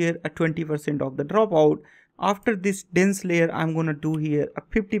do here a 20% of the dropout. After this dense layer, I'm gonna do here a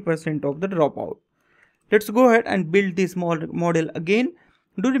 50% of the dropout. Let's go ahead and build this model again.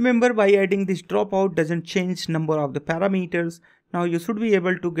 Do remember, by adding this dropout doesn't change number of the parameters. Now you should be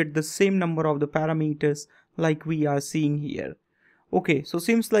able to get the same number of the parameters like we are seeing here. Okay, so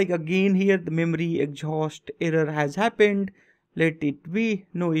seems like again here the memory exhaust error has happened. Let it be,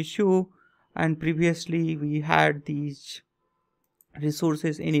 no issue. And previously we had these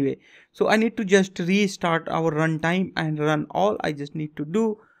resources anyway. So I need to just restart our runtime and run all I just need to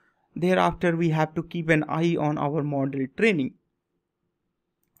do. Thereafter we have to keep an eye on our model training.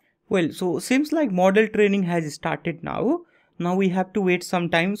 Well, so seems like model training has started now. Now we have to wait some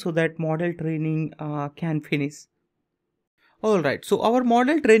time so that model training can finish. Alright, so our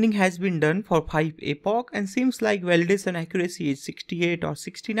model training has been done for 5 epoch, and seems like validation accuracy is 68 or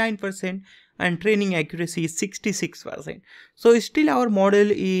 69% and training accuracy is 66%. So still our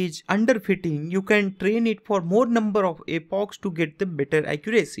model is underfitting. You can train it for more number of epochs to get the better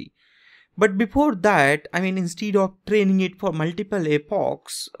accuracy. But before that, I mean, instead of training it for multiple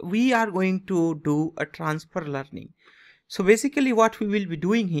epochs, we are going to do a transfer learning. So basically what we will be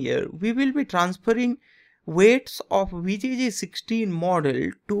doing here, we will be transferring weights of VGG16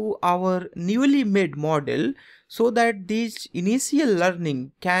 model to our newly made model, so that this initial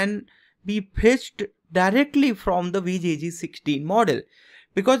learning can be fetched directly from the VGG16 model,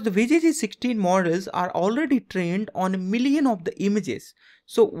 because the VGG16 models are already trained on a million of the images.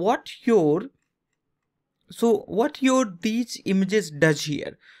 So what your these images does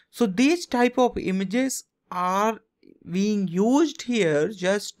here, so these type of images are being used here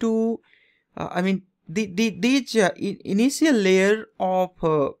just to these initial layer of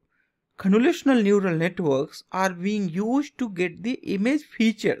convolutional neural networks are being used to get the image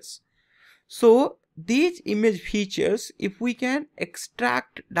features. So these image features, if we can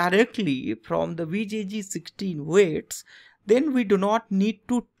extract directly from the VGG16 weights, then we do not need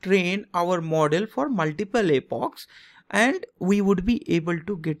to train our model for multiple epochs, and we would be able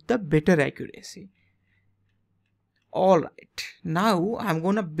to get the better accuracy. Alright, now I'm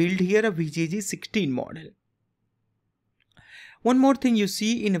gonna build here a VGG16 model. One more thing you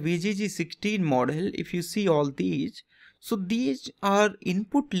see in a VGG16 model, if you see all these, so these are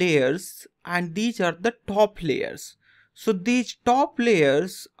input layers and these are the top layers. So these top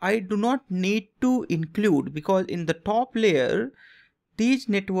layers I do not need to include, because in the top layer these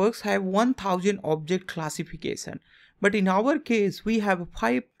networks have 1000 object classification, but in our case we have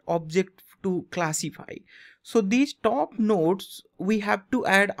 5 objects to classify. So these top nodes, we have to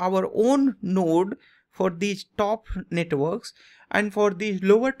add our own node for these top networks, and for these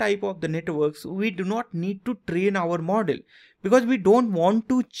lower type of the networks we do not need to train our model, because we don't want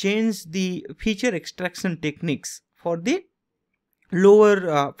to change the feature extraction techniques for the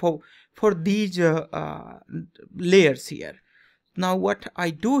lower for these layers here. Now what I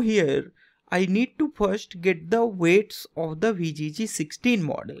do here, I need to first get the weights of the VGG16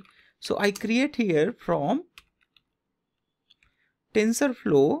 model. So I create here from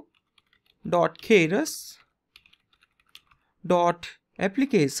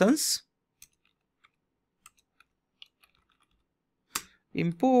tensorflow.keras.applications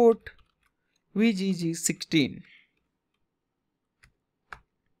import VGG16.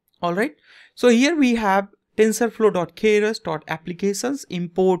 Alright, so here we have tensorflow.keras.applications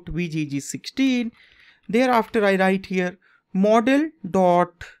import VGG16. Thereafter I write here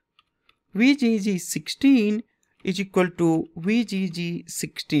model.vgg16 is equal to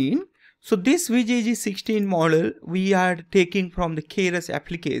VGG16. So this VGG16 model we are taking from the Keras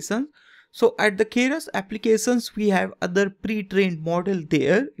application. So at the Keras applications we have other pre-trained model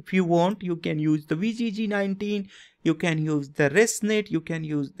there. If you want, you can use the VGG19, you can use the RESTnet, you can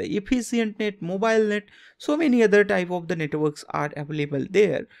use the efficient net, mobile net. So many other type of the networks are available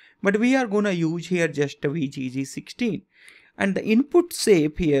there. But we are gonna use here just a VGG16. And the input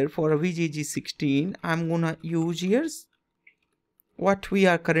shape here for a VGG16, I'm gonna use here what we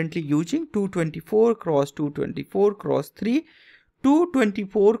are currently using, 224 cross 224 cross 3,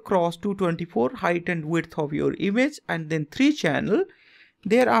 224 cross 224 height and width of your image, and then 3 channel.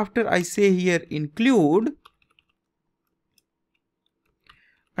 Thereafter I say here include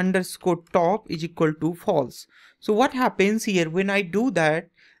underscore top is equal to false. So what happens here when I do that,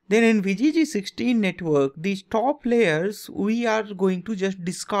 then in VGG16 network, these top layers we are going to just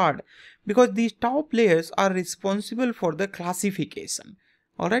discard, because these top layers are responsible for the classification.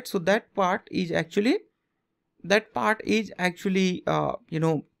 Alright, so that part is actually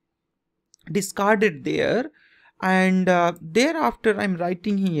discarded there. And thereafter I'm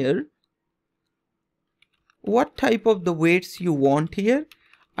writing here what type of the weights you want here.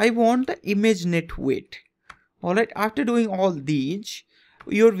 I want the image net weight. Alright, after doing all these,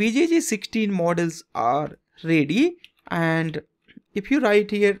 your VGG16 models are ready. And if you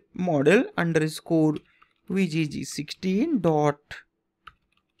write here model underscore VGG16 dot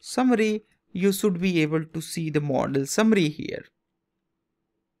summary, you should be able to see the model summary here.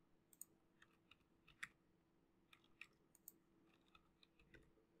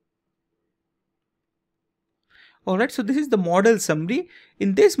 Alright, so this is the model summary.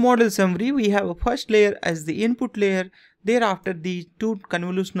 In this model summary, we have a first layer as the input layer. Thereafter, the 2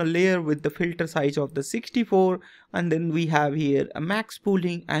 convolutional layer with the filter size of the 64, and then we have here a max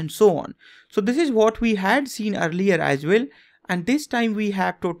pooling and so on. So this is what we had seen earlier as well. And this time we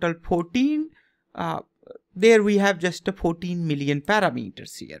have total 14. There we have just a 14 million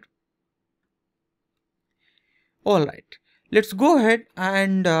parameters here. Alright, let's go ahead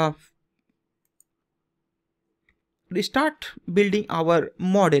and start building our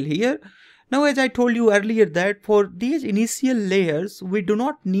model here. Now, as I told you earlier that for these initial layers, we do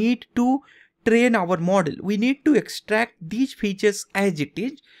not need to train our model. We need to extract these features as it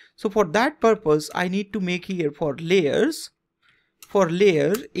is. So for that purpose, I need to make here for layers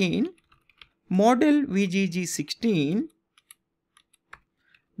in model VGG16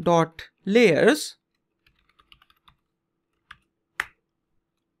 dot layers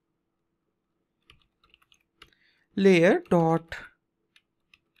layer dot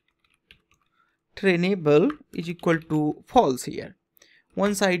trainable is equal to false here.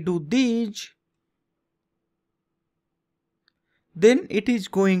 Once I do these, then it is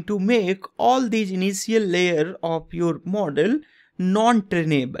going to make all these initial layer of your model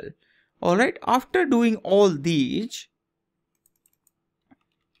non-trainable. Alright, after doing all these,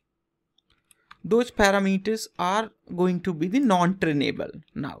 those parameters are going to be the non-trainable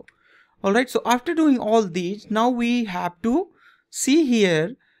now. Alright, so after doing all these, now we have to see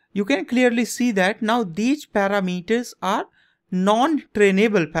here, you can clearly see that now these parameters are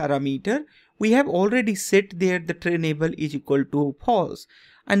non-trainable parameter. We have already set there the trainable is equal to false.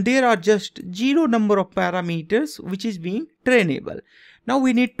 And there are just 0 number of parameters which is being trainable. Now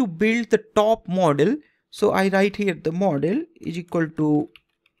we need to build the top model. So I write here the model is equal to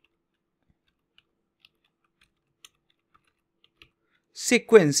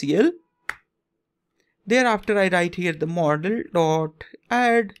sequential. Thereafter I write here the model dot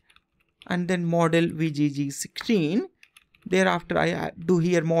add and then model VGG16. Thereafter I do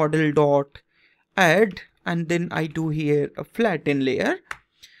here model dot add and then I do here a flatten layer.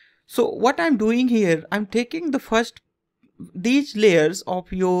 So what I'm doing here, I'm taking the first these layers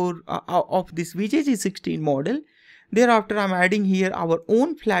of your of this VGG16 model. Thereafter I'm adding here our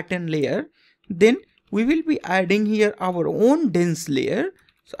own flatten layer. Then we will be adding here our own dense layer.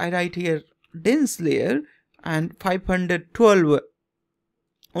 So I write here dense layer and 512,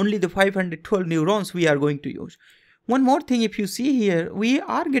 only the 512 neurons we are going to use. One more thing, if you see here, we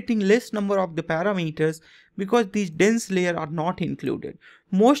are getting less number of the parameters because these dense layer are not included.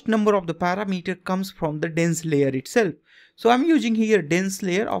 Most number of the parameter comes from the dense layer itself. So I'm using here dense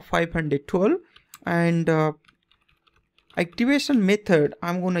layer of 512 and activation method,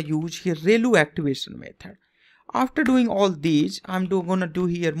 I'm going to use here ReLU activation method. After doing all these, I'm going to do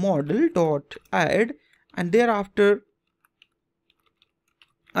here model dot add and thereafter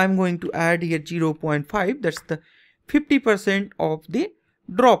I'm going to add here 0.5. That's the 50% of the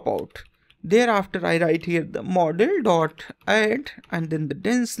dropout. Thereafter, I write here the model dot add, and then the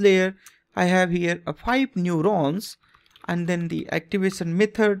dense layer. I have here a 5 neurons, and then the activation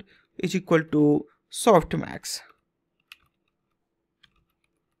method is equal to softmax.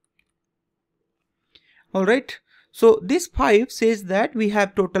 Alright, so this 5 says that we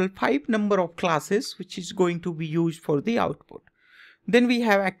have total 5 number of classes which is going to be used for the output. Then we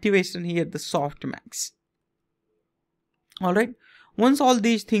have activation here, the softmax. Alright, once all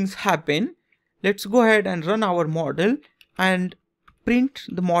these things happen, let's go ahead and run our model and print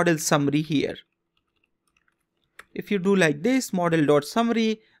the model summary here. If you do like this,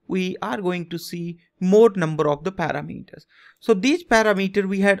 model.summary, we are going to see more number of the parameters. So these parameters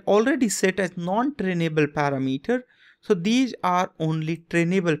we had already set as non-trainable parameter. So these are only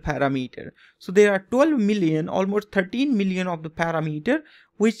trainable parameter. So there are 12 million, almost 13 million of the parameter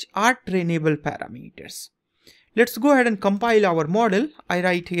which are trainable parameters. Let's go ahead and compile our model. I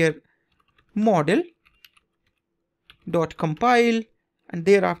write here model.compile, and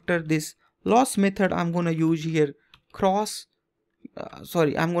thereafter this loss method I'm going to use here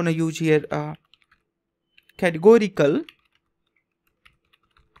categorical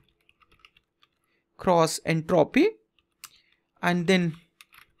cross entropy, and then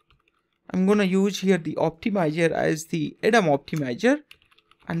I'm going to use here the optimizer as the Adam optimizer,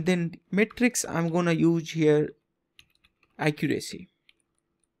 and then the metrics I'm going to use here accuracy.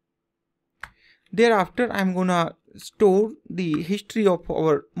 Thereafter I'm going to store the history of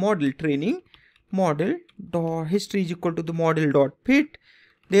our model training. Model.history is equal to the model.fit.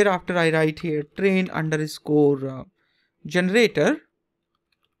 Thereafter I write here train underscore generator.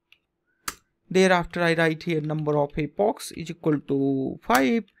 Thereafter I write here number of epochs is equal to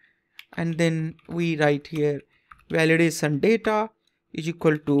 5, and then we write here validation data is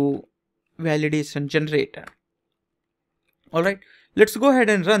equal to validation generator. Alright, let's go ahead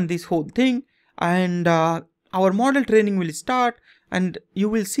and run this whole thing, and our model training will start, and you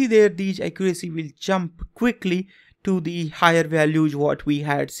will see there these accuracy will jump quickly to the higher values what we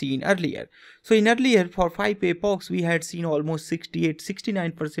had seen earlier. So in earlier for 5 epochs we had seen almost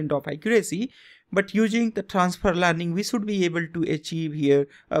 68-69% of accuracy, but using the transfer learning we should be able to achieve here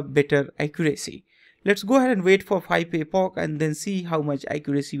a better accuracy. Let's go ahead and wait for 5 epoch and then see how much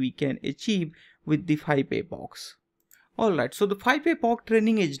accuracy we can achieve with the 5 epochs. Alright, so the 5 epoch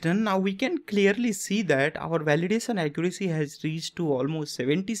training is done. Now we can clearly see that our validation accuracy has reached to almost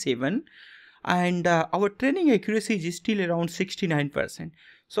 77, and our training accuracy is still around 69%.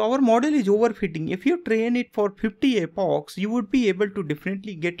 So our model is overfitting. If you train it for 50 epochs, you would be able to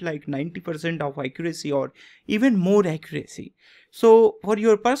definitely get like 90% of accuracy or even more accuracy. So for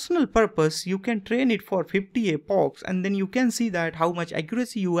your personal purpose, you can train it for 50 epochs, and then you can see that how much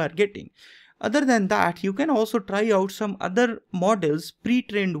accuracy you are getting. Other than that, you can also try out some other models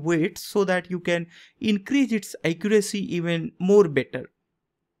pre-trained weights so that you can increase its accuracy even more better.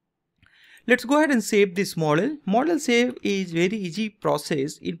 Let's go ahead and save this model. Model save is very easy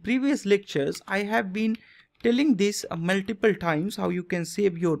process. In previous lectures, I have been telling this multiple times how you can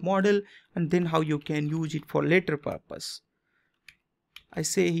save your model and then how you can use it for later purpose. I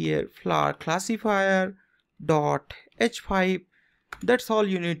say here flower classifier dot h5. That's all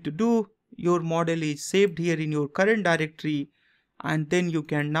you need to do. Your model is saved here in your current directory, and then you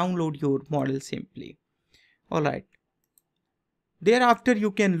can download your model simply. Alright. Thereafter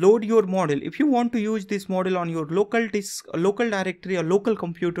you can load your model. If you want to use this model on your local disk, local directory or local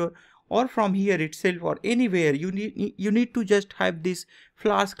computer, or from here itself or anywhere, you need to just have this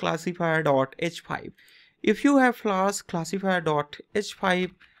flask classifier.h5. If you have flask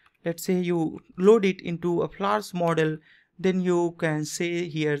classifier.h5, let's say you load it into a Flask model, then you can say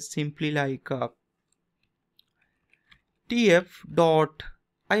here simply like tf dot,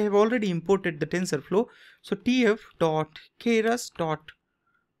 I have already imported the TensorFlow, so tf dot keras dot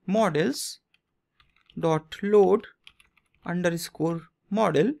models dot load underscore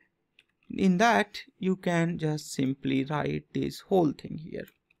model. In that you can just simply write this whole thing here.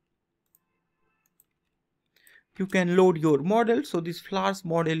 You can load your model, so this Flask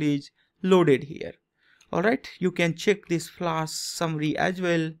model is loaded here. Alright, you can check this Flask summary as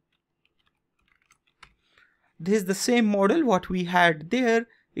well. This is the same model what we had there,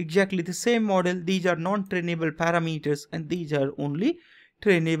 exactly the same model. These are non-trainable parameters and these are only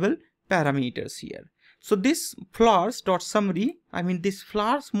trainable parameters here. So this Flask.summary, this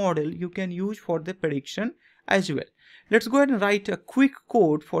Flask model you can use for the prediction as well. Let's go ahead and write a quick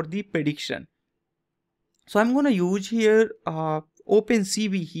code for the prediction. So I'm going to use here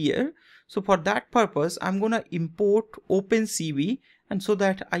OpenCV here. So for that purpose, I'm going to import OpenCV and so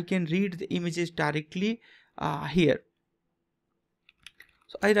that I can read the images directly here.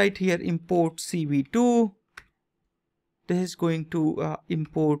 So I write here import CV2. This is going to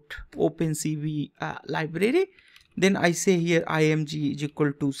import OpenCV library. Then I say here img is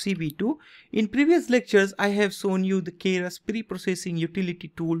equal to CV2. In previous lectures, I have shown you the Keras preprocessing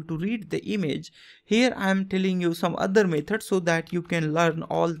utility tool to read the image. Here I am telling you some other methods so that you can learn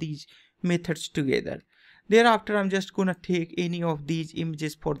all these methods together. Thereafter, I'm just gonna take any of these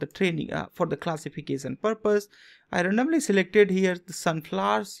images for the training, for the classification purpose. I randomly selected here the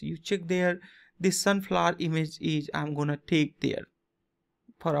sunflowers. You check there. This sunflower image is I'm gonna take there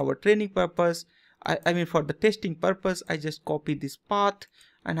for our training purpose. I mean for the testing purpose, I just copy this path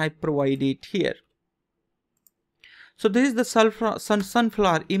and I provide it here. So this is the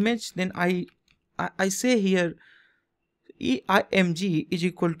sunflower image. Then I say here img is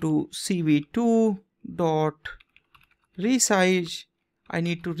equal to cv2 dot resize. I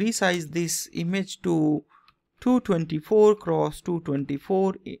need to resize this image to 224 cross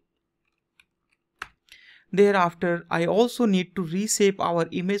 224. Thereafter, I also need to reshape our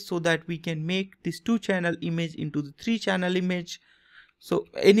image so that we can make this 2-channel image into the 3-channel image. So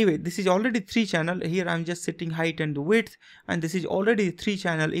anyway, this is already 3-channel. Here I'm just setting height and width, and this is already a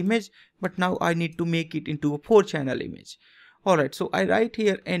 3-channel image, but now I need to make it into a 4-channel image. Alright, so I write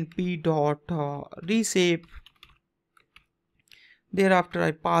here np dot reshape. Thereafter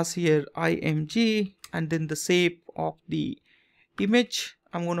I pass here img, and then the shape of the image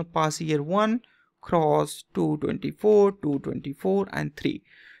I'm going to pass here 1 cross 224, 224 and 3.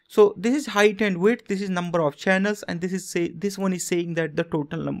 So this is height and width, this is number of channels, and this one is saying that the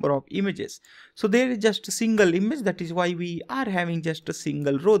total number of images. So there is just a single image, that is why we are having just a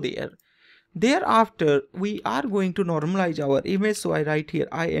single row there. Thereafter, we are going to normalize our image. So I write here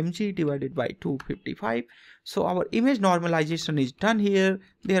img divided by 255. So our image normalization is done here.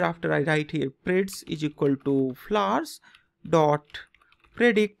 Thereafter, I write here preds is equal to flowers dot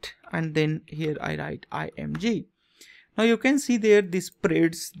predict, and then here I write img. Now you can see there this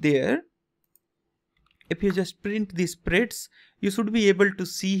spreads there. If you just print these spreads, you should be able to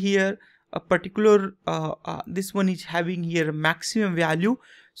see here a particular this one is having here a maximum value,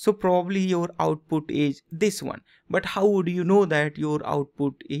 so probably your output is this one. But how would you know that your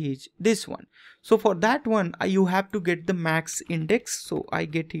output is this one? So for that one you have to get the max index. So I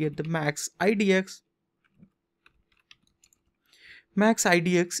get here the max idx. Max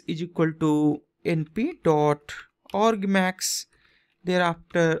idx is equal to np dot orgmax.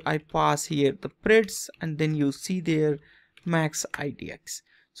 Thereafter I pass here the preds, and then you see there max idx.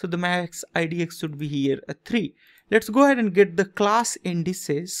 So the max idx should be here a 3. Let's go ahead and get the class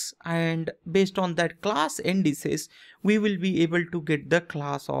indices, and based on that class indices we will be able to get the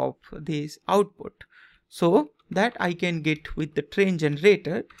class of this output. So that I can get with the train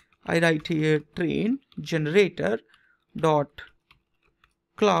generator. I write here train generator dot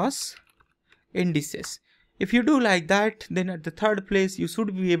class indices. If you do like that, then at the third place you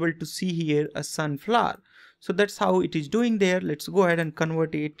should be able to see here a sunflower. So that's how it is doing there. Let's go ahead and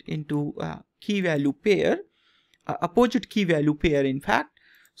convert it into a key value pair, opposite key value pair in fact.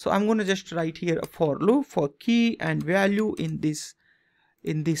 So I'm going to just write here a for loop for key and value in this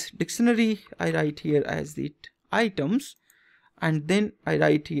dictionary. I write here as the items, and then I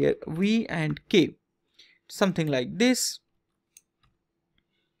write here v and k, something like this.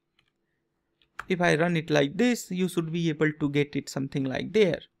 If I run it like this, you should be able to get it something like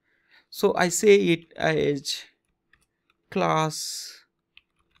there. So I say it as class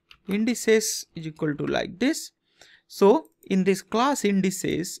indices is equal to like this. So in this class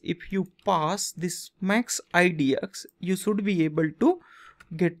indices, if you pass this max idx, you should be able to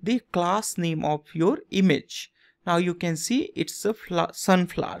get the class name of your image. Now you can see it's a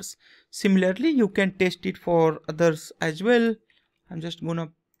sunflowers. Similarly, you can test it for others as well. I'm just gonna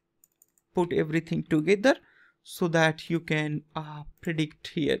put everything together so that you can predict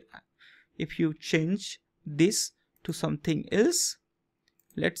here. If you change this to something else,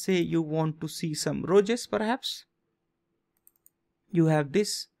 let's say you want to see some roses, perhaps you have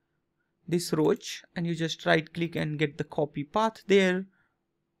this rose, and you just right click and get the copy path there.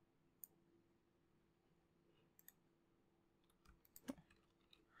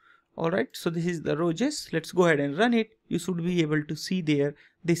 Alright, so this is the roses. Let's go ahead and run it. You should be able to see there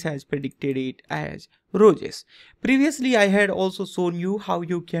this has predicted it as roses. Previously I had also shown you how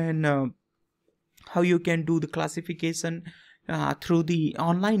you can do the classification through the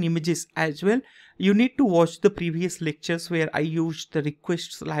online images as well. You need to watch the previous lectures where I used the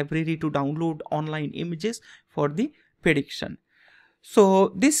requests library to download online images for the prediction.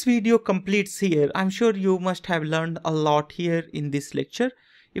 So this video completes here. I'm sure you must have learned a lot here in this lecture.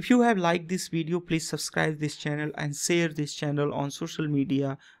 If you have liked this video, please subscribe this channel and share this channel on social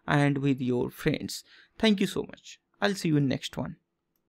media and with your friends. Thank you so much. I'll see you in next one.